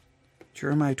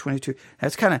 Jeremiah 22.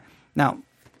 That's kind of, now,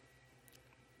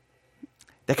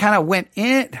 they kind of went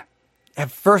in at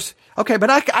first. Okay, but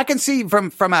I can see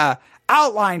from a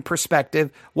outline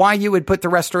perspective why you would put the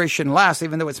restoration last,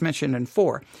 even though it's mentioned in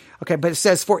 4. Okay, but it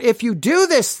says, for if you do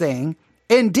this thing,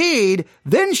 indeed,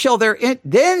 then shall there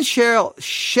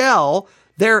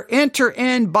enter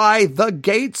in by the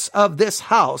gates of this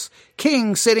house,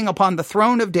 king sitting upon the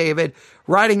throne of David,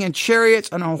 riding in chariots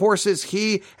and on horses,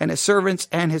 he and his servants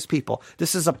and his people.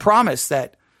 This is a promise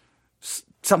that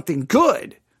something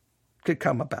good could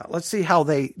come about. Let's see how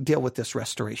they deal with this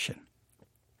restoration.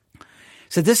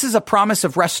 So this is a promise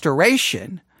of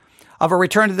restoration, of a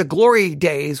return to the glory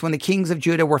days when the kings of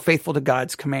Judah were faithful to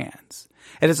God's commands.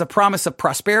 It is a promise of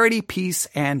prosperity, peace,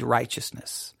 and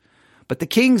righteousness. But the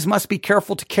kings must be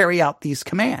careful to carry out these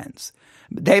commands.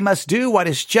 They must do what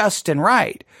is just and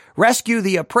right, rescue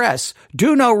the oppressed,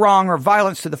 do no wrong or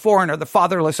violence to the foreigner, the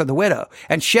fatherless, or the widow,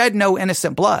 and shed no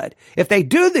innocent blood. If they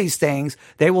do these things,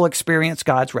 they will experience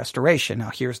God's restoration. Now,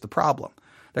 here's the problem.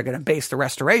 They're going to base the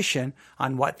restoration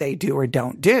on what they do or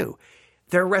don't do.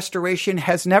 Their restoration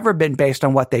has never been based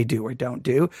on what they do or don't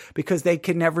do, because they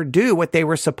can never do what they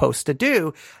were supposed to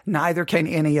do. Neither can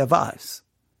any of us.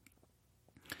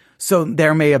 So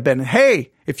there may have been,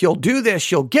 hey, if you'll do this,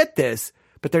 you'll get this,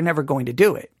 but they're never going to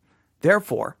do it.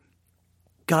 Therefore,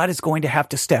 God is going to have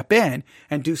to step in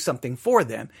and do something for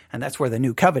them. And that's where the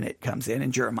new covenant comes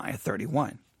in Jeremiah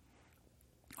 31.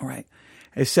 All right.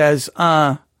 It says,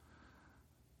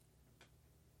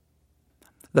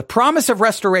 The promise of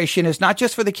restoration is not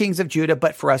just for the kings of Judah,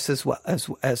 but for us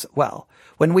as well.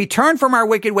 When we turn from our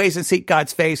wicked ways and seek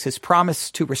God's face, his promise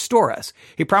to restore us.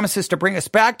 He promises to bring us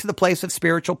back to the place of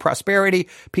spiritual prosperity,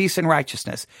 peace, and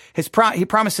righteousness. He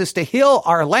promises to heal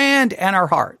our land and our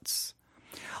hearts.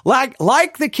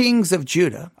 Like the kings of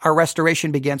Judah, our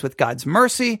restoration begins with God's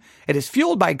mercy. It is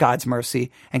fueled by God's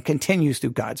mercy and continues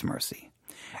through God's mercy.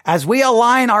 As we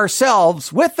align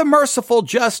ourselves with the merciful,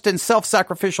 just, and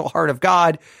self-sacrificial heart of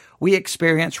God, we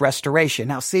experience restoration.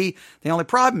 Now, see, the only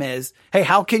problem is, hey,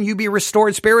 how can you be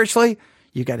restored spiritually?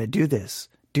 You got to do this,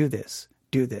 do this,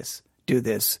 do this, do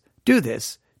this, do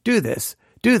this, do this,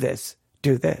 do this,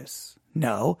 do this.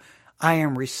 No, I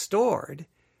am restored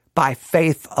by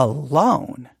faith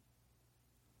alone.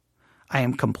 I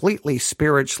am completely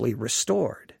spiritually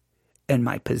restored in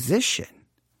my position.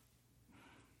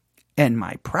 In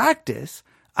my practice,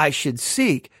 I should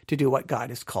seek to do what God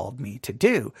has called me to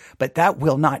do, but that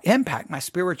will not impact my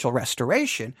spiritual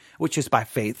restoration, which is by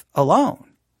faith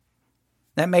alone.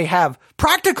 That may have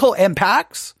practical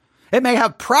impacts. It may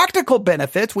have practical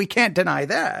benefits. We can't deny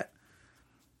that.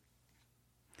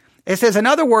 It says, in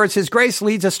other words, his grace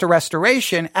leads us to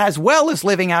restoration as well as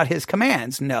living out his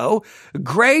commands. No,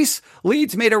 grace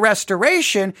leads me to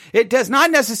restoration. It does not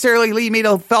necessarily lead me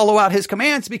to follow out his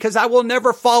commands because I will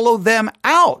never follow them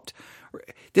out.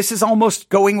 This is almost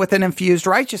going with an infused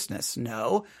righteousness.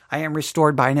 No, I am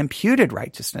restored by an imputed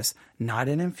righteousness, not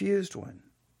an infused one.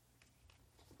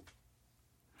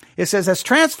 It says, as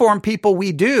transformed people,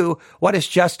 we do what is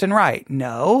just and right.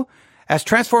 No, as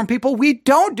transformed people, we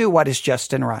don't do what is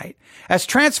just and right. As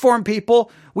transformed people,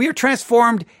 we are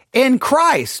transformed in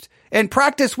Christ. In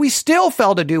practice, we still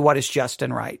fail to do what is just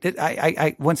and right.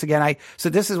 So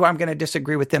this is where I'm going to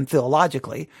disagree with them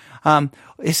theologically.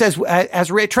 It says, as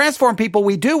transformed people,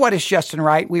 we do what is just and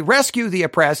right. We rescue the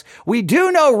oppressed. We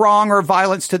do no wrong or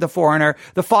violence to the foreigner,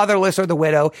 the fatherless, or the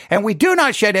widow. And we do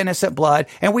not shed innocent blood.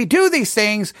 And we do these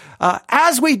things.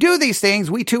 As we do these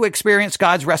things, we too experience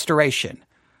God's restoration.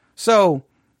 So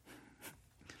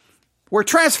we're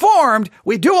transformed,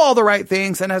 we do all the right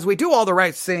things, and as we do all the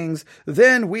right things,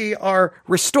 then we are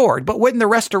restored. But wouldn't the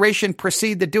restoration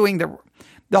precede the doing?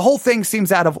 The whole thing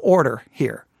seems out of order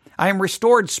here. I am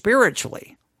restored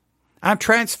spiritually. I'm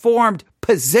transformed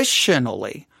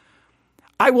positionally.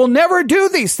 I will never do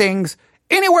these things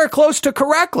anywhere close to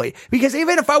correctly, because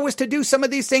even if I was to do some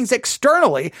of these things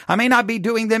externally, I may not be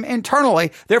doing them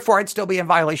internally. Therefore, I'd still be in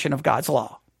violation of God's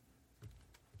law.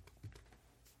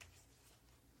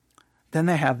 Then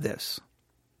they have this.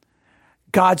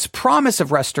 God's promise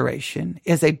of restoration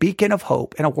is a beacon of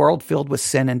hope in a world filled with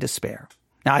sin and despair.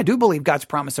 Now, I do believe God's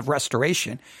promise of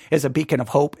restoration is a beacon of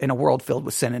hope in a world filled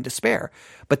with sin and despair.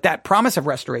 But that promise of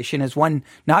restoration is one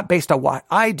not based on what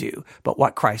I do, but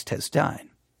what Christ has done.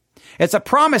 It's a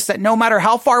promise that no matter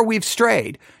how far we've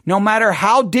strayed, no matter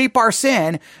how deep our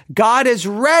sin, God is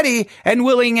ready and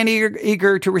willing and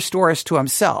eager to restore us to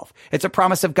himself. It's a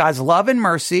promise of God's love and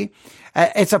mercy.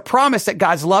 It's a promise that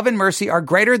God's love and mercy are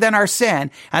greater than our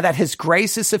sin and that his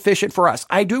grace is sufficient for us.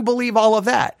 I do believe all of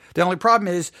that. The only problem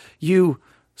is you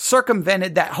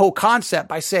circumvented that whole concept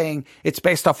by saying it's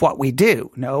based off what we do.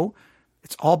 No,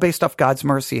 it's all based off God's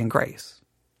mercy and grace.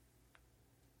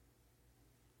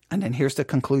 And then here's the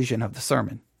conclusion of the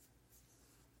sermon.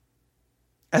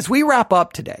 As we wrap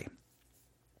up today,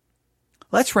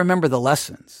 let's remember the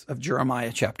lessons of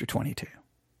Jeremiah chapter 22.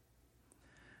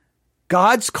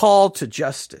 God's call to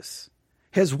justice,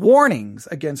 his warnings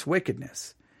against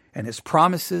wickedness, and his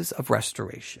promises of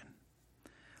restoration.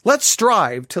 Let's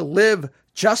strive to live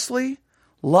justly,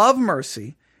 love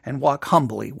mercy, and walk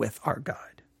humbly with our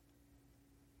God.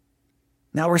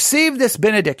 Now receive this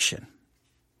benediction.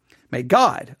 May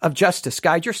God of justice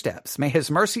guide your steps. May his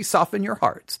mercy soften your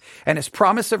hearts, and his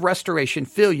promise of restoration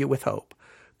fill you with hope.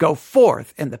 Go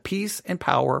forth in the peace and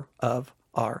power of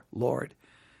our Lord.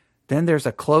 Then there's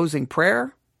a closing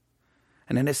prayer.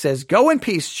 And then it says, go in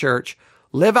peace, church.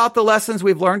 Live out the lessons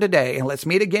we've learned today. And let's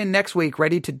meet again next week,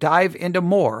 ready to dive into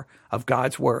more of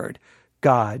God's word.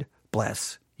 God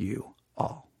bless you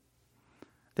all.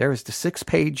 There is the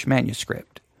 6-page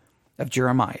manuscript of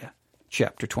Jeremiah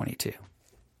chapter 22.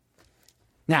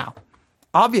 Now,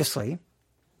 obviously,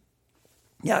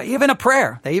 even a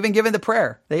prayer. They even give the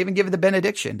prayer. They even give the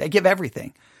benediction. They give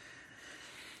everything.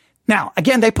 Now,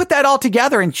 again, they put that all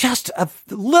together in just a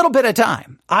little bit of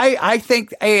time. I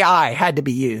think AI had to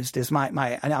be used as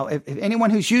now, if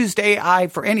anyone who's used AI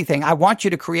for anything, I want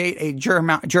you to create a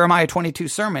Jeremiah 22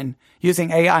 sermon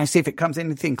using AI and see if it comes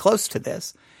anything close to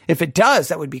this. If it does,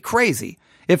 that would be crazy.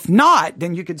 If not,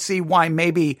 then you could see why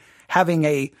maybe having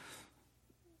a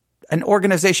an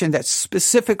organization that's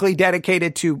specifically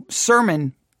dedicated to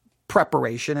sermon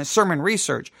preparation and sermon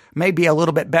research may be a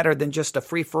little bit better than just a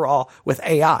free-for-all with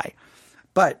AI.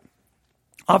 But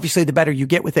obviously, the better you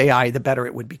get with AI, the better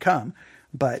it would become.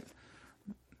 But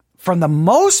from the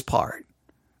most part,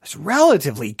 it's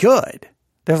relatively good.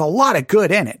 There's a lot of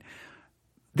good in it.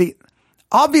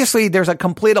 Obviously, there's a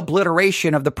complete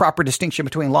obliteration of the proper distinction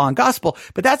between law and gospel,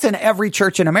 but that's in every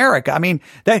church in America. I mean,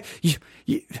 they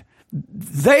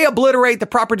obliterate the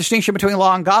proper distinction between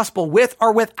law and gospel with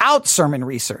or without sermon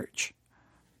research.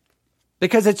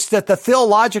 Because it's that the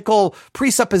theological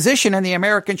presupposition in the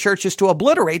American church is to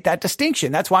obliterate that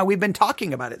distinction. That's why we've been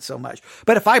talking about it so much.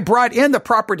 But if I brought in the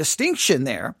proper distinction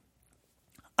there,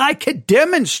 I could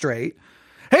demonstrate,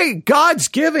 hey, God's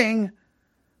giving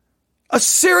a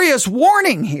serious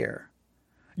warning here.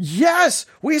 Yes,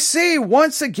 we see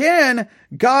once again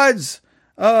God's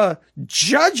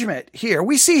judgment here.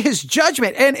 We see his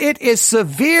judgment, and it is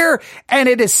severe, and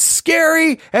it is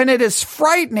scary, and it is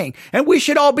frightening, and we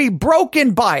should all be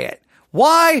broken by it.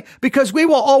 Why? Because we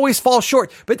will always fall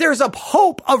short. But there's a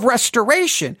hope of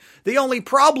restoration. The only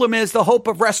problem is the hope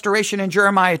of restoration in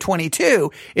Jeremiah 22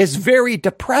 is very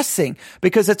depressing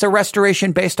because it's a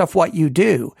restoration based off what you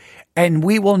do. And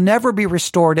we will never be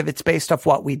restored if it's based off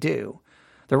what we do.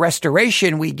 The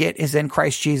restoration we get is in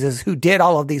Christ Jesus, who did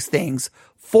all of these things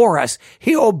for us.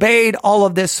 He obeyed all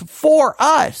of this for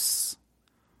us.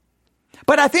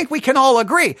 But I think we can all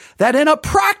agree that in a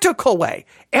practical way,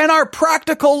 in our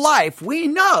practical life, we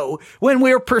know when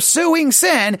we're pursuing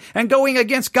sin and going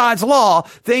against God's law,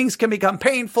 things can become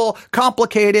painful,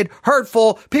 complicated,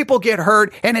 hurtful, people get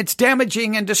hurt, and it's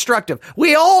damaging and destructive.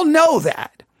 We all know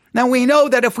that. Now we know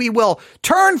that if we will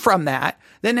turn from that,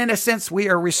 then in a sense we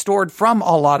are restored from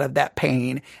a lot of that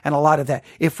pain and a lot of that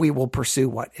if we will pursue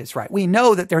what is right. We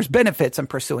know that there's benefits in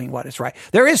pursuing what is right.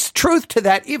 There is truth to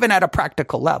that even at a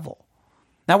practical level.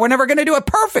 Now, we're never going to do it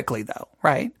perfectly, though,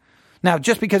 right? Now,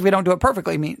 just because we don't do it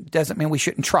perfectly doesn't mean we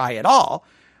shouldn't try at all.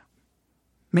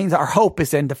 It means our hope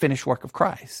is in the finished work of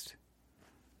Christ.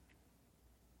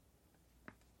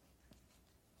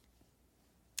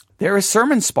 There is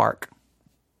Sermon Spark.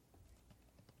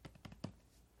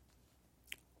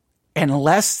 In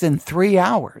less than 3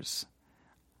 hours,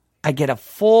 I get a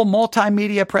full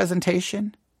multimedia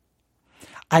presentation.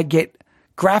 I get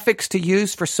graphics to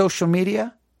use for social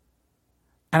media.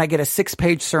 And I get a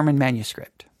 6-page sermon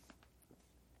manuscript.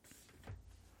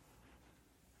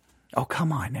 Oh,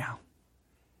 come on now.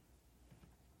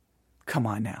 Come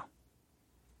on now.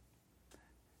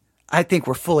 I think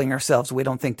we're fooling ourselves. We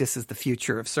don't think this is the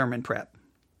future of sermon prep.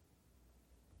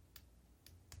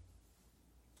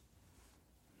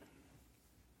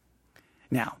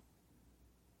 Now,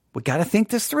 we got to think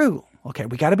this through. Okay,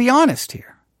 we got to be honest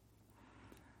here.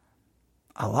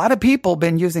 A lot of people have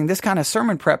been using this kind of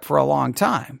sermon prep for a long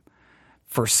time.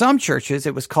 For some churches,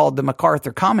 it was called the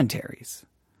MacArthur commentaries.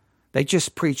 They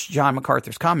just preached John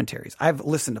MacArthur's commentaries. I've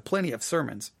listened to plenty of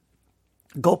sermons.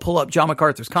 Go pull up John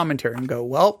MacArthur's commentary and go,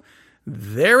 well,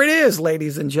 there it is,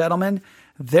 ladies and gentlemen.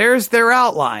 There's their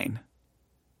outline.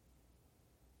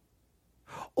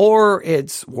 Or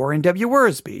it's Warren W.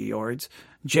 Wiersbe, or it's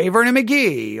J. Vernon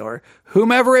McGee, or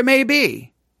whomever it may be.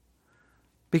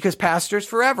 Because pastors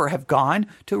forever have gone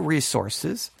to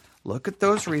resources, look at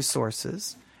those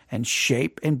resources, and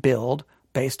shape and build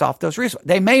based off those resources.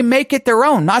 They may make it their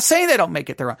own. Not saying they don't make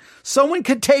it their own. Someone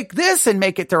could take this and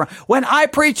make it their own. When I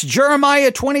preach Jeremiah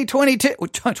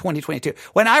 2022,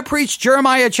 when I preach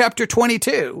Jeremiah chapter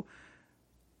 22,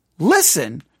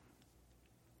 listen,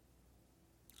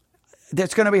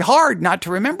 it's going to be hard not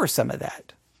to remember some of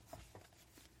that.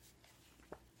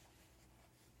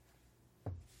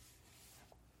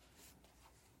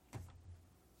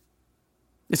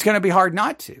 It's going to be hard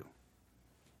not to.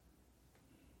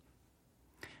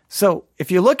 So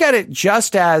if you look at it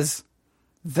just as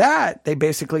that, they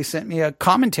basically sent me a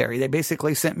commentary. They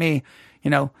basically sent me,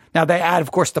 now they add,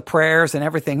 of course, the prayers and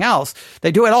everything else.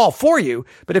 They do it all for you.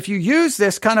 But if you use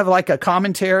this kind of like a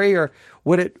commentary, or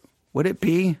would it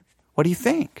be, what do you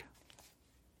think?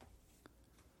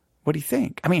 What do you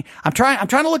think? I mean, I'm trying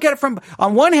to look at it from,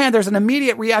 on one hand, there's an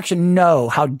immediate reaction. No,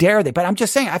 how dare they? But I'm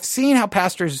just saying, I've seen how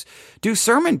pastors do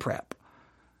sermon prep.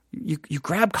 You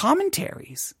grab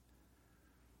commentaries.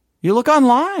 You look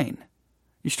online.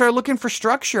 You start looking for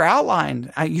structure,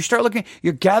 outline.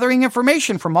 You're gathering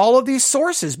information from all of these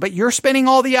sources, but you're spending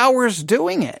all the hours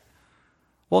doing it.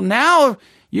 Well, now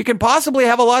you can possibly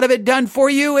have a lot of it done for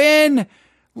you in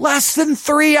less than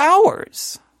 3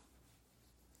 hours.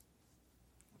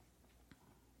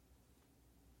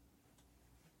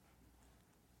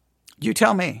 You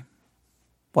tell me.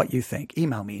 what you think.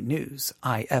 Email me,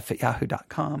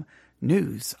 newsif@yahoo.com,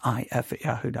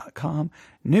 newsif@yahoo.com,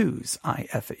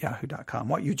 newsif@yahoo.com.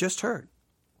 What you just heard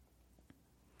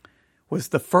was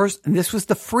the first, and this was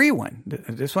the free one.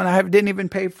 This one I didn't even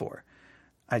pay for.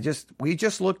 We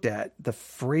just looked at the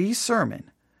free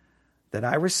sermon that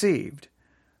I received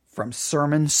from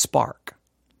Sermon Spark.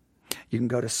 You can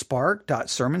go to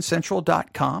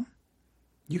spark.sermoncentral.com.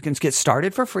 You can get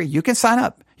started for free. You can sign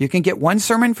up. You can get one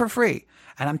sermon for free.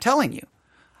 And I'm telling you,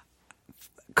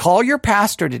 call your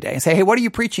pastor today and say, hey, what are you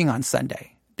preaching on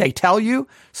Sunday? They tell you,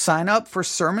 sign up for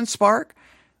Sermon Spark,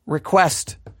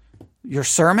 request your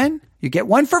sermon. You get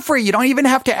one for free. You don't even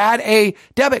have to add a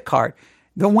debit card.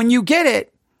 Then when you get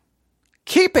it,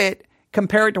 keep it,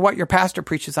 compare it to what your pastor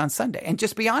preaches on Sunday, and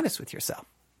just be honest with yourself.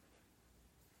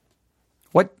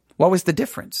 What was the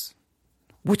difference?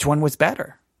 Which one was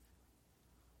better?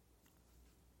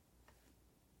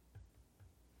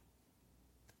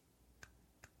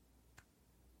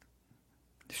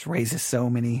 This raises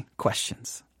so many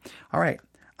questions. All right,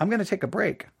 I'm going to take a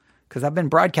break because I've been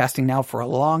broadcasting now for a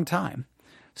long time.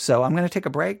 So I'm going to take a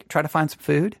break, try to find some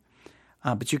food.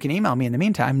 But you can email me in the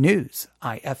meantime,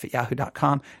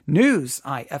 newsif@yahoo.com,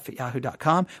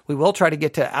 newsif@yahoo.com. We will try to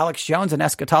get to Alex Jones and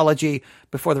eschatology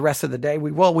before the rest of the day.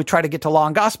 We try to get to Law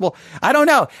and Gospel. I don't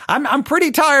know. I'm pretty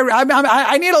tired.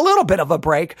 I need a little bit of a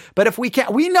break, but if we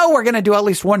can't, we know we're going to do at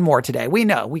least one more today. We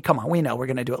know we're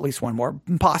going to do at least one more,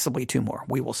 possibly two more.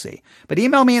 We will see. But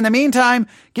email me in the meantime.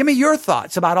 Give me your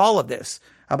thoughts about all of this,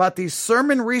 about these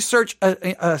sermon research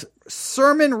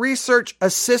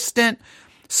assistant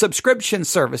subscription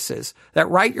services that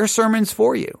write your sermons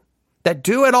for you, that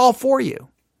do it all for you.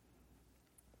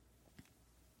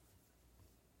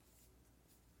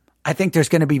 I think there's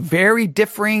going to be very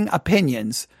differing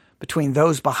opinions between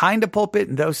those behind the pulpit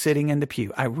and those sitting in the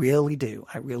pew. I really do.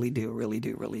 I really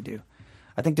do.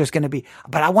 I think there's going to be,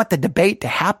 but I want the debate to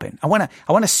happen. I want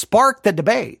to spark the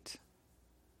debate.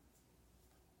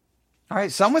 All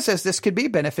right. Someone says this could be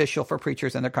beneficial for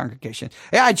preachers and their congregation.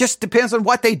 Yeah. It just depends on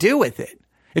what they do with it.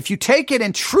 If you take it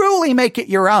and truly make it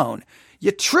your own,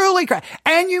 you truly,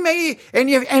 and you may,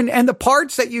 and the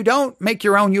parts that you don't make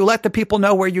your own, you let the people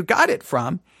know where you got it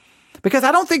from, because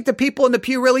I don't think the people in the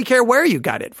pew really care where you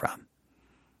got it from.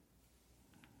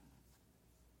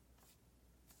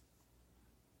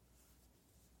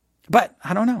 But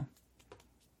I don't know.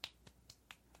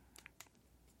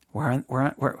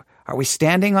 Are we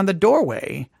standing on the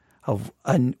doorway of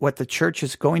what the church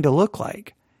is going to look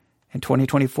like in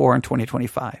 2024 and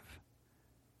 2025?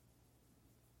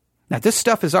 Now, this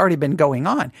stuff has already been going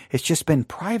on. It's just been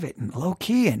private and low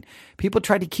key, and people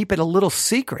try to keep it a little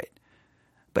secret.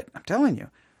 But I'm telling you,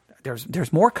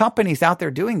 there's more companies out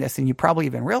there doing this than you probably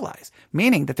even realize,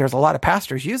 meaning that there's a lot of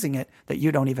pastors using it that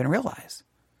you don't even realize.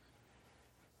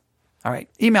 All right.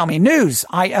 Email me,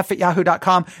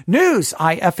 newsif@yahoo.com,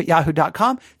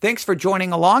 newsif@yahoo.com. Thanks for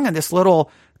joining along in this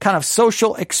little kind of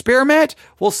social experiment.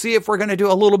 We'll see if we're going to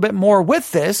do a little bit more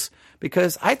with this,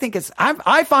 because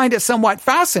I find it somewhat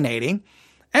fascinating.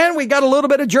 And we got a little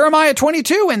bit of Jeremiah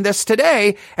 22 in this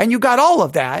today, and you got all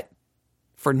of that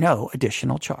for no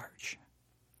additional charge.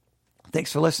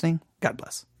 Thanks for listening. God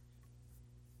bless.